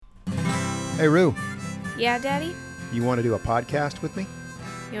Hey, Rue, Yeah, Daddy? you want to do a podcast with me?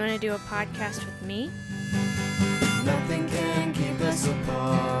 You want to do a podcast with me? Nothing can keep us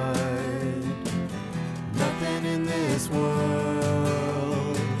apart. Nothing in this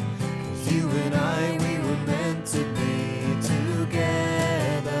world. 'Cause you and I, we were meant to be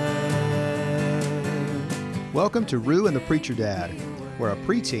together. Welcome to Rue and the Preacher Dad, where a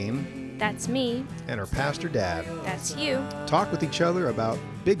preteen That's me. and her pastor dad That's you. talk with each other about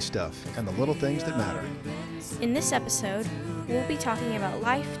big stuff and the little things that matter. In this episode, we'll be talking about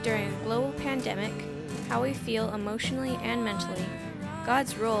life during a global pandemic, how we feel emotionally and mentally,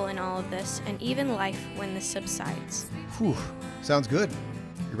 God's role in all of this, and even life when this subsides. Whew, sounds good.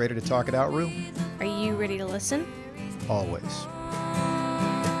 You ready to talk it out, Rue? Are you ready to listen? Always.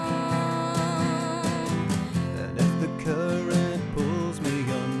 And if the current pulls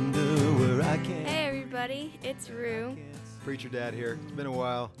me under where I can't. Hey everybody, it's Rue. Preacher Dad here. It's been a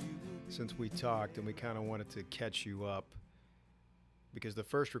while since we talked, and we kind of wanted to catch you up because the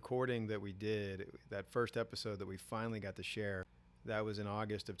first recording that we did, that first episode that we finally got to share, that was in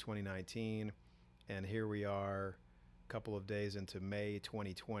August of 2019, and here we are a couple of days into May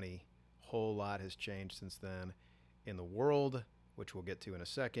 2020. Whole lot has changed since then in the world, which we'll get to in a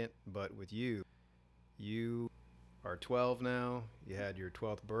second, but with you are 12 now. You had your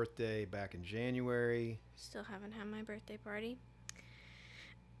 12th birthday back in January. Still haven't had my birthday party.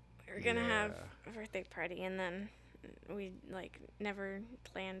 We were gonna have a birthday party, and then we never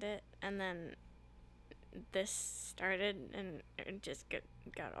planned it, and then this started, and it just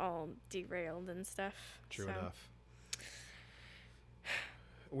got all derailed and stuff. True so. enough.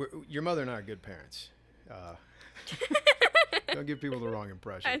 Your mother and I are good parents. Don't give people the wrong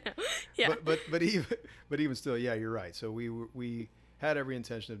impression. I know. Yeah. But even still, yeah, you're right. So we had every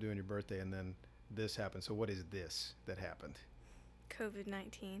intention of doing your birthday, and then this happened. So what is this that happened?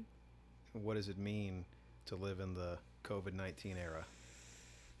 COVID-19. What does it mean to live in the COVID-19 era?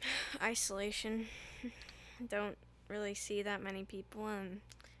 Isolation. Don't really see that many people, and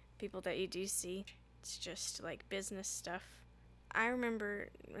people that you do see, it's just like business stuff. I remember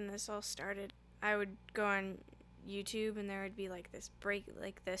when this all started, I would go on YouTube, and there would be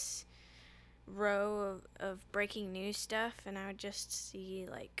this row of breaking news stuff, and I would just see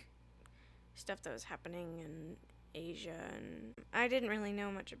stuff that was happening in Asia, and I didn't really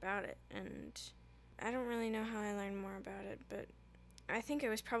know much about it, and I don't really know how I learned more about it, but I think it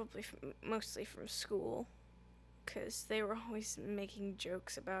was probably mostly from school, because they were always making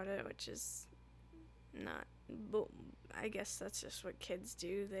jokes about it, which is not, I guess that's just what kids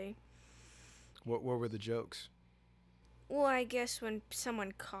do. What were the jokes? Well, I guess when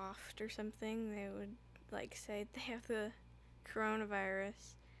someone coughed or something, they would say they have the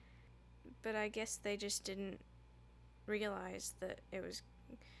coronavirus, but I guess they just didn't realize that it was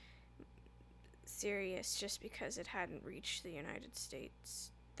serious just because it hadn't reached the United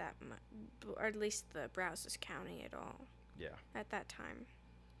States that much, or at least the Brazos County at all. Yeah. At that time.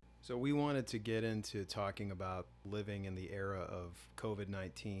 So we wanted to get into talking about living in the era of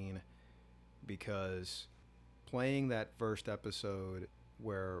COVID-19 because playing that first episode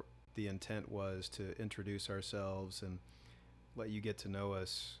where the intent was to introduce ourselves and let you get to know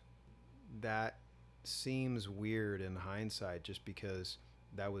us, that seems weird in hindsight just because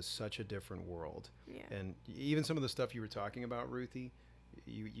that was such a different world. Yeah. And even some of the stuff you were talking about, Ruthie,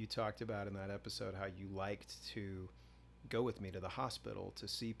 you talked about in that episode how you liked to go with me to the hospital to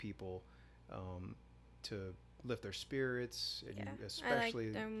see people, to lift their spirits, and Yeah. you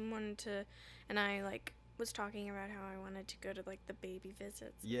especially. I was talking about how I wanted to go to the baby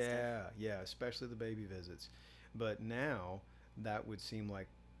visits. And stuff. Yeah, especially the baby visits. But now that would seem like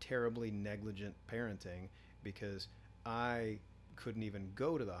terribly negligent parenting because I couldn't even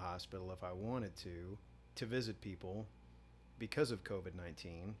go to the hospital if I wanted to visit people because of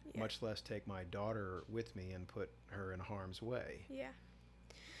COVID-19, Yeah. much less take my daughter with me and put her in harm's way. Yeah.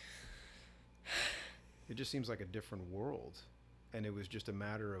 It just seems like a different world, and it was just a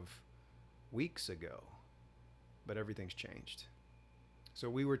matter of weeks ago, but everything's changed. So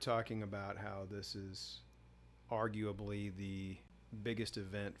we were talking about how this is arguably the biggest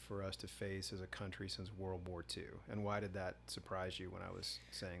event for us to face as a country since World War II. And why did that surprise you when I was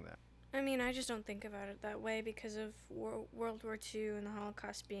saying that? I mean, I just don't think about it that way because of World War II and the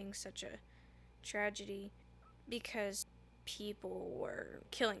Holocaust being such a tragedy because people were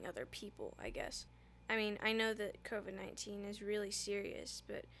killing other people, I guess. I mean, I know that COVID-19 is really serious,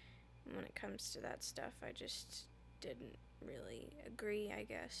 but when it comes to that stuff, I just didn't really agree, I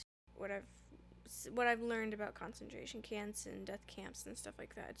guess. What I've learned about concentration camps and death camps and stuff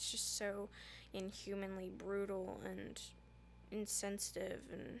like that, it's just so inhumanly brutal and insensitive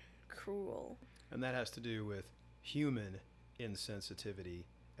and cruel. And that has to do with human insensitivity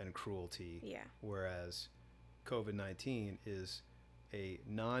and cruelty, Yeah. whereas COVID-19 is a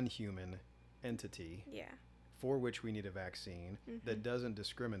non-human entity Yeah. for which we need a vaccine that Mhm. doesn't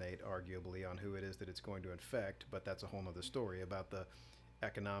discriminate, arguably, on who it is that it's going to infect, but that's a whole nother story about the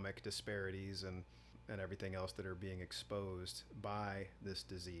economic disparities and everything else that are being exposed by this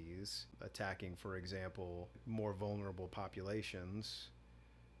disease, attacking, for example, more vulnerable populations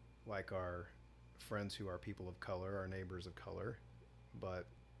like our friends who are people of color, our neighbors of color. But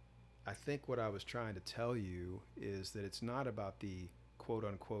I think what I was trying to tell you is that it's not about the quote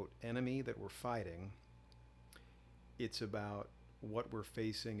unquote enemy that we're fighting. It's about what we're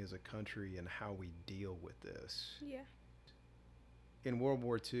facing as a country and how we deal with this. Yeah. In World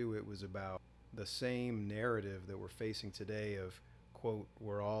War II, it was about the same narrative that we're facing today of, quote,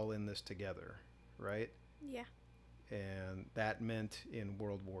 we're all in this together, right? Yeah. And that meant in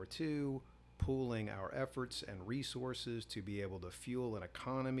World War II, pooling our efforts and resources to be able to fuel an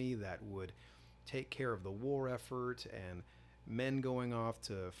economy that would take care of the war effort, and men going off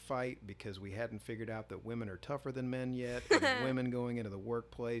to fight because we hadn't figured out that women are tougher than men yet, and women going into the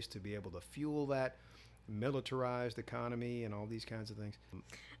workplace to be able to fuel that militarized economy and all these kinds of things.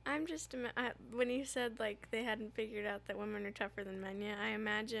 I'm just when you said like they hadn't figured out that women are tougher than men yet, I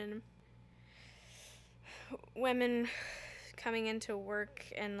imagine women coming into work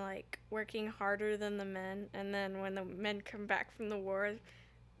and like working harder than the men, and then when the men come back from the war,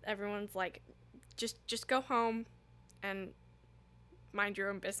 everyone's like, just go home and mind your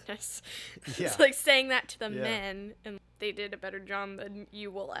own business. Yeah. It's like saying that to the Yeah. men, and they did a better job than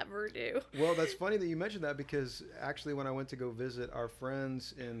you will ever do. Well, that's funny that you mentioned that, because actually when I went to go visit our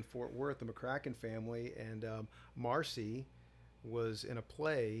friends in Fort Worth, the McCracken family, and Marcy was in a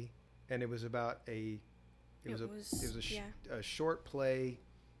play, and it was about a short play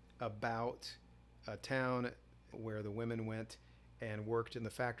about a town where the women went and worked in the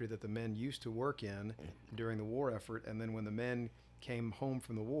factory that the men used to work in during the war effort, and then when the men came home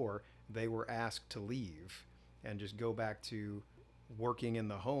from the war, they were asked to leave and just go back to working in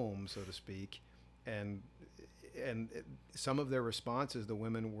the home, so to speak. And some of their responses, the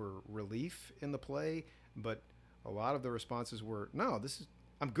women, were relief in the play, but a lot of the responses were, no,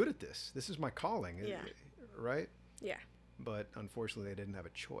 I'm good at this. This is my calling. Yeah. Right? Yeah. But unfortunately, they didn't have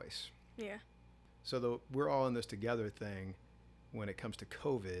a choice. Yeah. So the we're all in this together thing when it comes to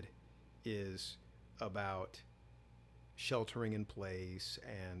COVID is about sheltering in place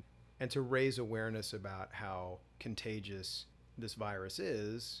and to raise awareness about how contagious this virus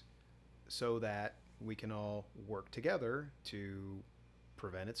is, so that we can all work together to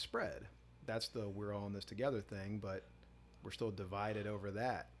prevent its spread. That's the we're all in this together thing, but we're still divided over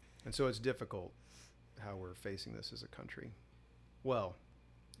that. And so it's difficult how we're facing this as a country. Well,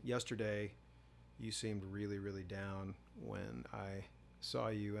 yesterday you seemed really, really down when I saw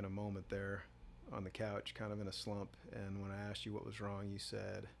you in a moment there on the couch, kind of in a slump. And when I asked you what was wrong, you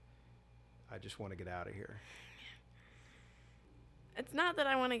said, I just want to get out of here. It's not that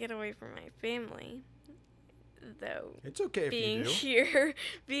I want to get away from my family, though. It's okay if you do.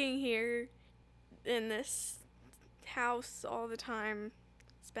 Being here in this house all the time,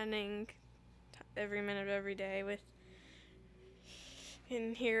 spending every minute of every day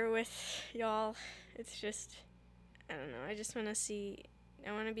in here with y'all, it's just, I don't know, I just want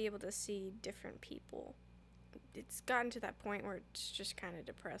to be able to see different people. It's gotten to that point where it's just kind of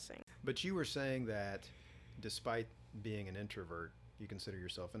depressing. But you were saying that despite being an introvert, you consider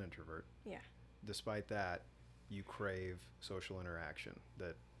yourself an introvert. Yeah. Despite that, you crave social interaction,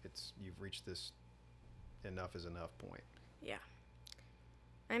 that you've reached this enough is enough point. Yeah.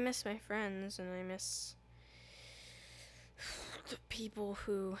 I miss my friends, and I miss the people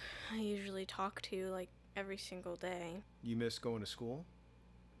who I usually talk to, like, every single day. You miss going to school?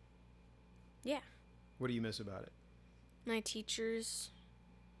 Yeah. What do you miss about it? My teachers,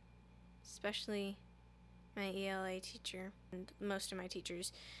 especially my ELA teacher, and most of my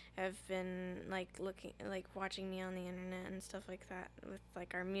teachers have been, like, watching me on the internet and stuff like that, with,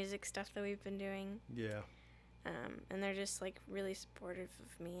 like, our music stuff that we've been doing. Yeah. And they're just, like, really supportive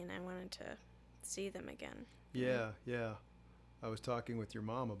of me, and I wanted to see them again. Yeah. I was talking with your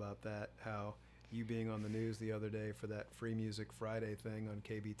mom about that, how you being on the news the other day for that Free Music Friday thing on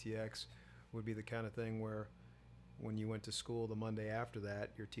KBTX would be the kind of thing where when you went to school the Monday after that,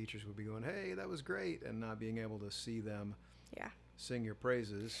 your teachers would be going, hey, that was great, and not being able to see them sing your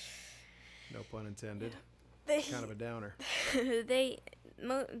praises. No pun intended. Kind of a downer.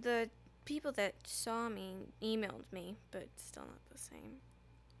 The people that saw me emailed me, but still not the same.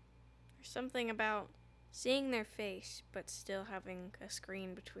 There's something about seeing their face, but still having a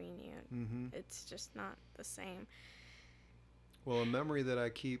screen between you. Mm-hmm. It's just not the same. Well, a memory that I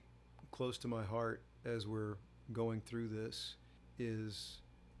keep close to my heart as we're going through this is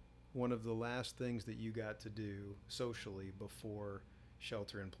one of the last things that you got to do socially before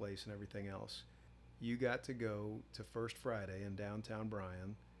shelter in place and everything else. You got to go to First Friday in downtown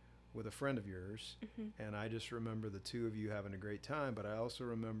Bryan with a friend of yours, and I just remember the two of you having a great time, but I also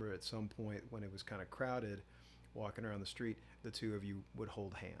remember at some point when it was kind of crowded, walking around the street, the two of you would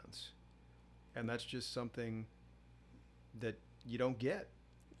hold hands. And that's just something that you don't get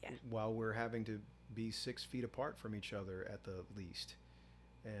while we're having to be 6 feet apart from each other at the least.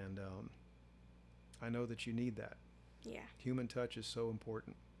 And I know that you need that. Yeah. Human touch is so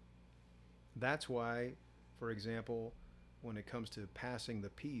important. That's why, for example, when it comes to passing the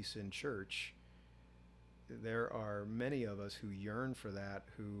peace in church, there are many of us who yearn for that,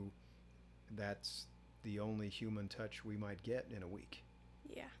 who that's the only human touch we might get in a week.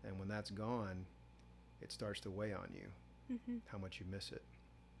 Yeah. And when that's gone, it starts to weigh on you, how much you miss it.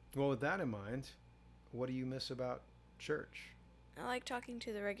 Well, with that in mind, what do you miss about church? I like talking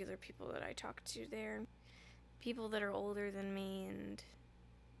to the regular people that I talk to there. People that are older than me and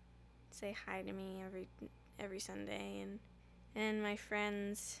say hi to me every Sunday, and my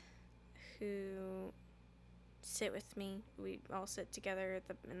friends who sit with me. We all sit together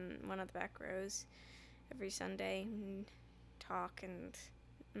in one of the back rows every Sunday and talk, and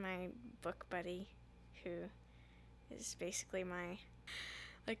my book buddy, who is basically my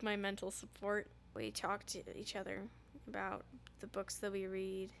mental support. We talk to each other about the books that we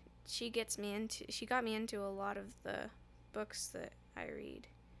read. She got me into a lot of the books that I read.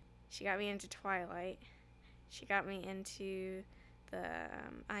 She got me into Twilight. She got me into the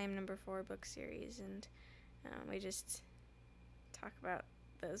I Am Number 4 book series, and we just talk about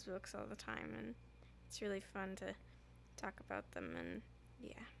those books all the time, and it's really fun to talk about them, and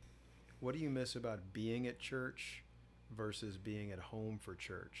yeah. What do you miss about being at church versus being at home for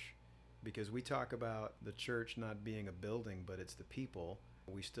church? Because we talk about the church not being a building, but it's the people.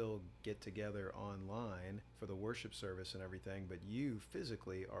 We still get together online for the worship service and everything, but you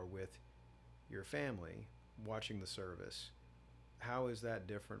physically are with your family watching the service. How is that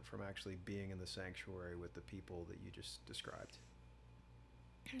different from actually being in the sanctuary with the people that you just described?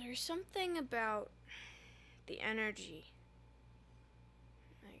 There's something about the energy,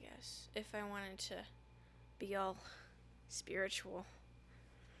 I guess, if I wanted to be all spiritual.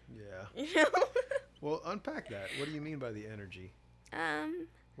 Yeah. You know? Well, unpack that. What do you mean by the energy?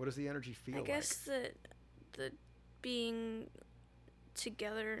 What does the energy feel like? I guess the being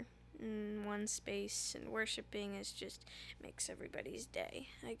together in one space and worshiping is just makes everybody's day,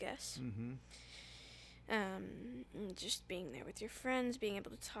 I guess. Mm-hmm. Just being there with your friends, being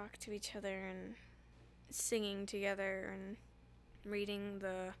able to talk to each other and singing together and reading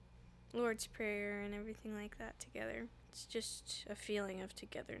the Lord's Prayer and everything like that together. It's just a feeling of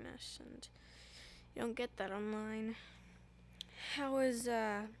togetherness, and you don't get that online. How is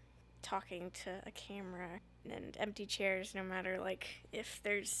talking to a camera and empty chairs, no matter if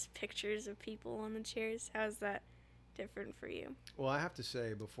there's pictures of people on the chairs? How's that different for you? Well, I have to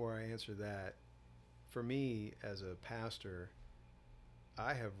say, before I answer that, for me as a pastor,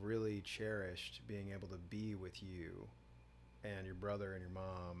 I have really cherished being able to be with you and your brother and your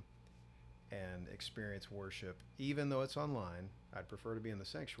mom and experience worship, even though it's online. I'd prefer to be in the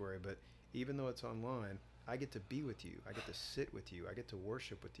sanctuary, but even though it's online, I get to be with you. I get to sit with you. I get to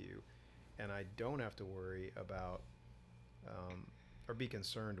worship with you. And I don't have to worry about or be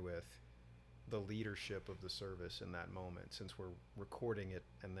concerned with the leadership of the service in that moment, since we're recording it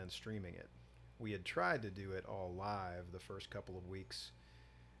and then streaming it. We had tried to do it all live the first couple of weeks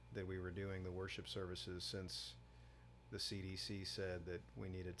that we were doing the worship services, since the CDC said that we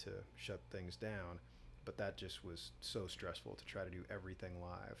needed to shut things down, but that just was so stressful to try to do everything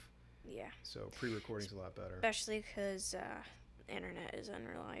live. Yeah. So pre-recording's a lot better. Especially because internet is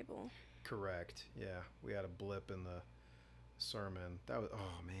unreliable. Correct. Yeah, we had a blip in the sermon. That was,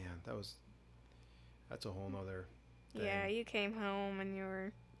 oh man, that's a whole nother thing. Yeah, you came home and you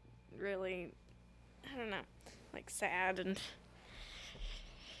were really, I don't know, sad and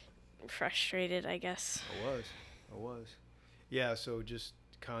frustrated, I guess. I was. Yeah, so just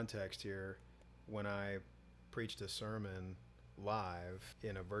context here. When I preached a sermon live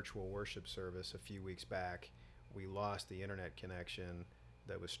in a virtual worship service a few weeks back, we lost the internet connection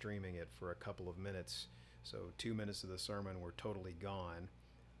that was streaming it for a couple of minutes. So 2 minutes of the sermon were totally gone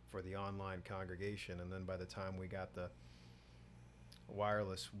for the online congregation. And then by the time we got the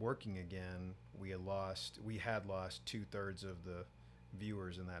wireless working again, we had lost 2/3 of the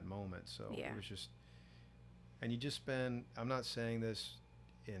viewers in that moment. So yeah. and you just spend, I'm not saying this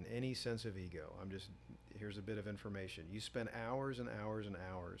in any sense of ego, here's a bit of information. You spend hours and hours and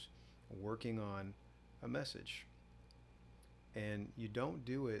hours working on a message, and you don't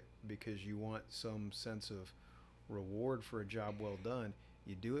do it because you want some sense of reward for a job well done.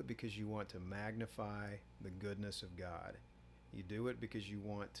 You do it because you want to magnify the goodness of God. You do it because you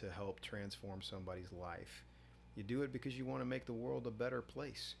want to help transform somebody's life. You do it because you want to make the world a better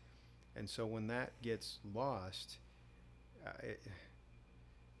place. And so when that gets lost,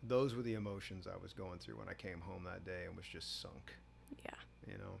 those were the emotions I was going through when I came home that day and was just sunk. Yeah.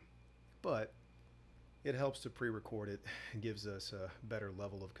 You know, but it helps to pre-record it. It gives us a better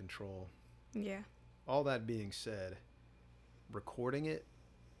level of control. Yeah. All that being said, recording it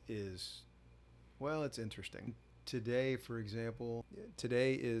is, well, it's interesting. Today, for example,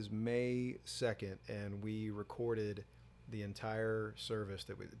 today is May 2nd, and we recorded the entire service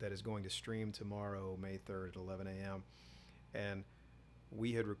that is going to stream tomorrow, May 3rd at 11 a.m. And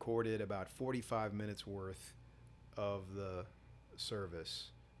we had recorded about 45 minutes worth of the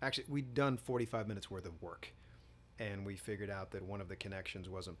service. Actually, we'd done 45 minutes worth of work, and we figured out that one of the connections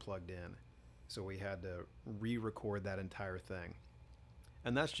wasn't plugged in. So we had to re-record that entire thing.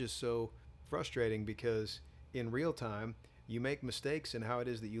 And that's just so frustrating because in real time, you make mistakes in how it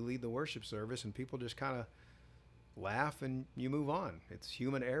is that you lead the worship service, and people just kind of laugh and you move on. It's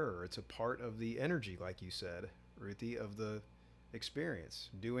human error. It's a part of the energy, like you said, Ruthie, of the experience.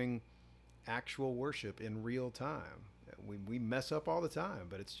 Doing actual worship in real time. We mess up all the time,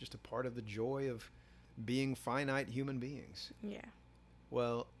 but it's just a part of the joy of being finite human beings. Yeah.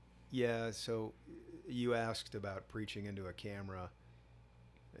 Well, yeah, so you asked about preaching into a camera.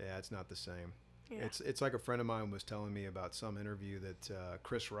 Yeah, it's not the same. Yeah. It's like a friend of mine was telling me about some interview that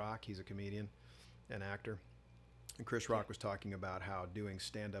Chris Rock, he's a comedian, an actor, and Chris Rock was talking about how doing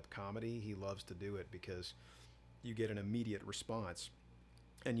stand-up comedy, he loves to do it because you get an immediate response,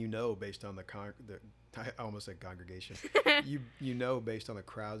 and you know based on I almost said congregation, you know based on the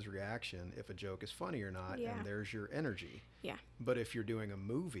crowd's reaction if a joke is funny or not, Yeah. and there's your energy. Yeah. But if you're doing a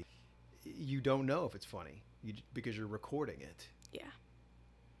movie, you don't know if it's funny because you're recording it. Yeah.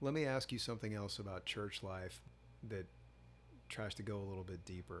 Let me ask you something else about church life that tries to go a little bit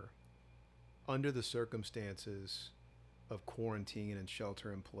deeper. Under the circumstances of quarantine and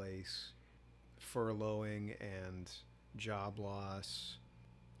shelter in place, furloughing and job loss,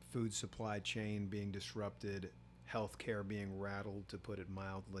 food supply chain being disrupted, healthcare being rattled, to put it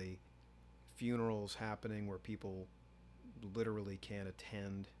mildly, funerals happening where people literally can't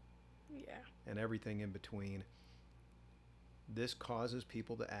attend, Yeah. and everything in between. This causes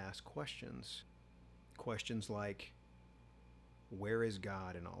people to ask questions. Questions like, where is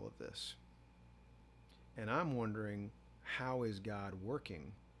God in all of this? And I'm wondering, how is God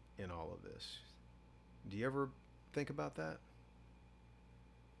working in all of this? Do you ever think about that?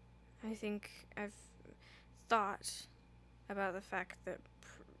 I think I've thought about the fact that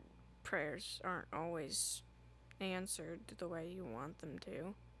prayers aren't always answered the way you want them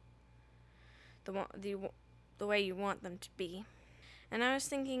to. The way you want them to be. And I was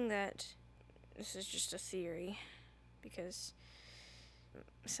thinking that this is just a theory, because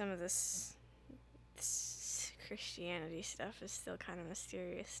some of this Christianity stuff is still kind of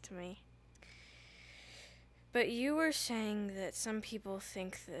mysterious to me. But you were saying that some people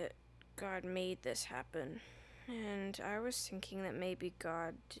think that God made this happen, and I was thinking that maybe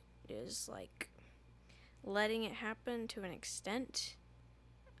God is like letting it happen to an extent,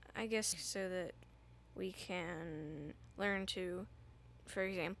 I guess, so that we can learn to, for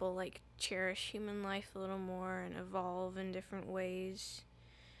example, like cherish human life a little more and evolve in different ways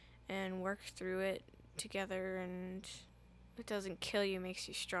and work through it together, and it doesn't kill you, makes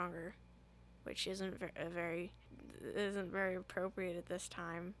you stronger, which isn't very appropriate at this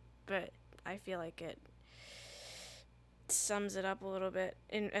time, but I feel like it sums it up a little bit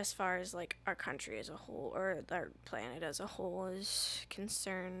in as far as like our country as a whole, or our planet as a whole is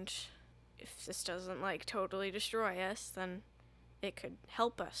concerned. If this doesn't like totally destroy us, then it could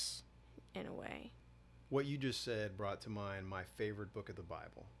help us in a way. What you just said brought to mind my favorite book of the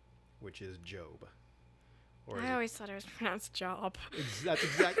Bible, which is Job. I always thought it was pronounced Job. That's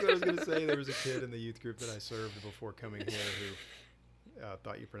exactly what I was going to say. There was a kid in the youth group that I served before coming here who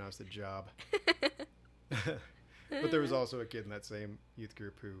thought you pronounced it Job. But there was also a kid in that same youth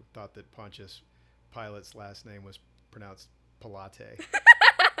group who thought that Pontius Pilate's last name was pronounced Pilate.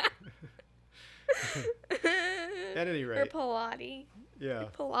 At any rate. Or Pilate. Yeah.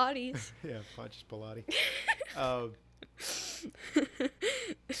 Pilates. Yeah, Pontius Pilate.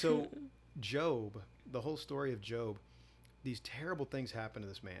 So Job, the whole story of Job, these terrible things happen to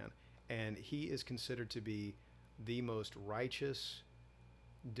this man, and he is considered to be the most righteous,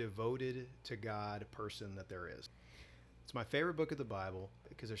 devoted to God person that there is. It's my favorite book of the Bible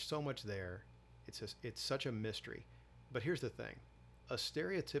because there's so much there. It's such a mystery. But here's the thing. A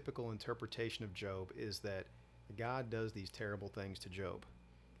stereotypical interpretation of Job is that God does these terrible things to Job.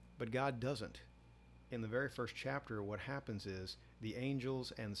 But God doesn't. In the very first chapter, what happens is the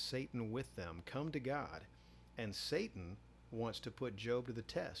angels and Satan with them come to God, and Satan wants to put Job to the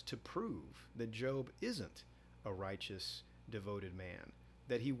test to prove that Job isn't a righteous, devoted man,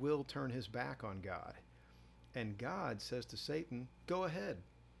 that he will turn his back on God. And God says to Satan, go ahead,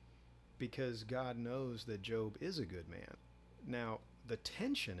 because God knows that Job is a good man. Now, the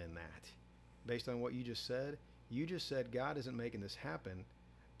tension in that, based on what you just said God isn't making this happen,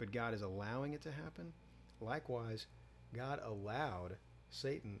 but God is allowing it to happen. Likewise, God allowed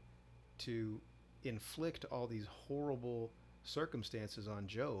Satan to inflict all these horrible circumstances on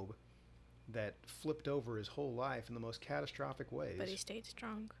Job that flipped over his whole life in the most catastrophic ways. But he stayed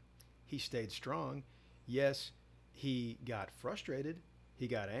strong. He stayed strong. Yes, he got frustrated, he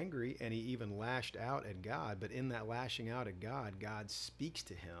got angry, and he even lashed out at God. But in that lashing out at God, God speaks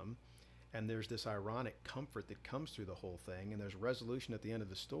to him, and there's this ironic comfort that comes through the whole thing, and there's resolution at the end of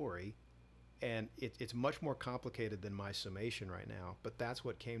the story. And it's much more complicated than my summation right now, but that's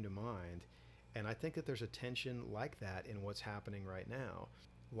what came to mind. And I think that there's a tension like that in what's happening right now.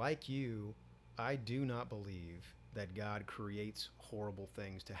 Like you, I do not believe that God creates horrible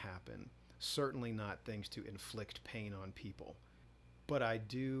things to happen. Certainly not things to inflict pain on people. But I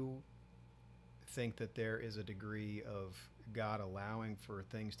do think that there is a degree of God allowing for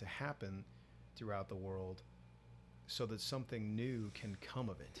things to happen throughout the world so that something new can come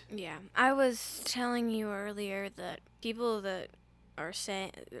of it. Yeah, I was telling you earlier that people that are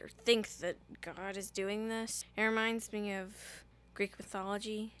saying or think that God is doing this, it reminds me of Greek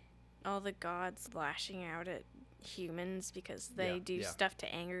mythology, all the gods lashing out at humans because they do stuff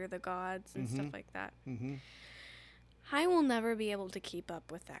to anger the gods and stuff like that. Mm-hmm. I will never be able to keep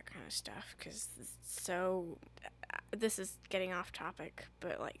up with that kind of stuff because this is getting off topic,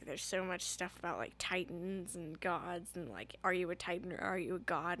 but like there's so much stuff about like titans and gods and like, are you a titan or are you a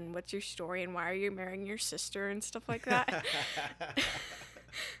god, and what's your story and why are you marrying your sister and stuff like that.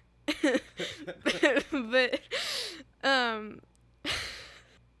 but I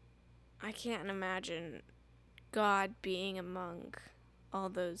can't imagine God being among all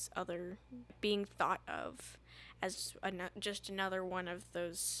those other, being thought of as just another one of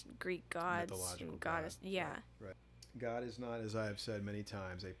those Greek gods and goddess. God. Yeah. Right. God is not, as I have said many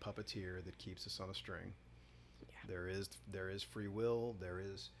times, a puppeteer that keeps us on a string. Yeah. There is free will. There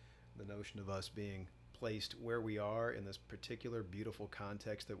is the notion of us being placed where we are in this particular beautiful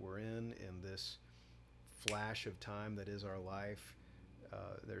context that we're in this flash of time that is our life.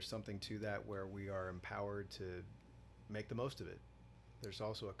 There's something to that where we are empowered to make the most of it. There's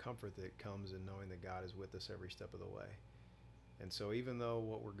also a comfort that comes in knowing that God is with us every step of the way. And so even though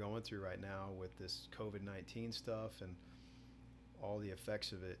what we're going through right now with this COVID-19 stuff and all the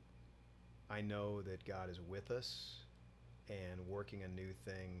effects of it, I know that God is with us and working a new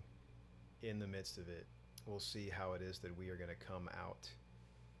thing in the midst of it. We'll see how it is that we are going to come out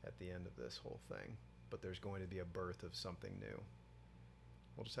at the end of this whole thing. But there's going to be a birth of something new.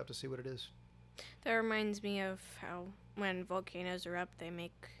 We'll just have to see what it is. That reminds me of how when volcanoes are up, they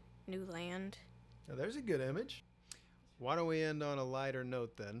make new land. Now there's a good image. Why don't we end on a lighter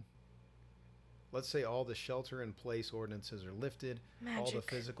note then? Let's say all the shelter-in-place ordinances are lifted. Magic. All the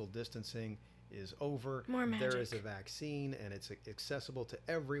physical distancing is over. More magic. There is a vaccine, and it's accessible to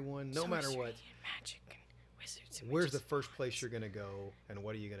everyone, no matter what. And magic and wizards and Where's witches. the first place you're going to go, and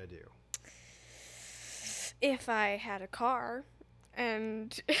what are you going to do? If I had a car,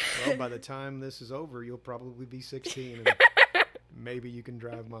 and... Well, by the time this is over, you'll probably be 16, and maybe you can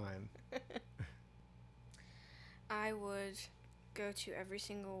drive mine. I would go to every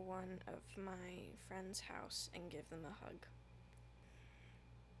single one of my friend's house and give them a hug.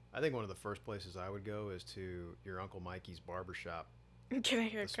 I think one of the first places I would go is to your Uncle Mikey's barbershop. Get a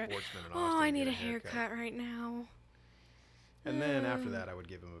haircut. The sportsman in Oh, Austin, I get need a haircut haircut right now. And then after that, I would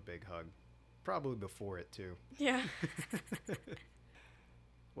give him a big hug. Probably before it, too. Yeah.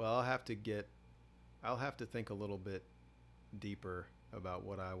 Well, I'll have to think a little bit deeper about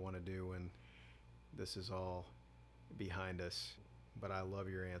what I want to do when this is all behind us. But I love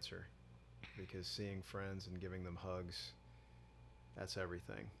your answer, because seeing friends and giving them hugs, that's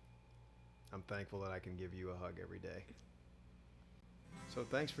everything. I'm thankful that I can give you a hug every day. So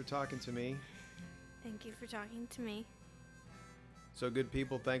thanks for talking to me. Thank you for talking to me. So good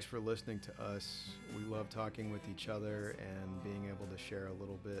people, thanks for listening to us. We love talking with each other and being able to share a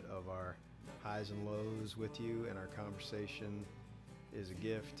little bit of our highs and lows with you, and our conversation is a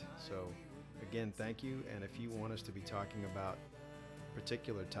gift. So again, thank you. And if you want us to be talking about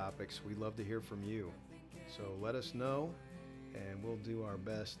particular topics, we'd love to hear from you. So let us know, and we'll do our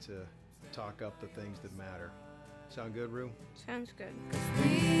best to talk up the things that matter. Sound good, Rue? Sounds good.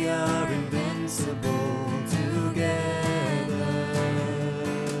 We are invincible together.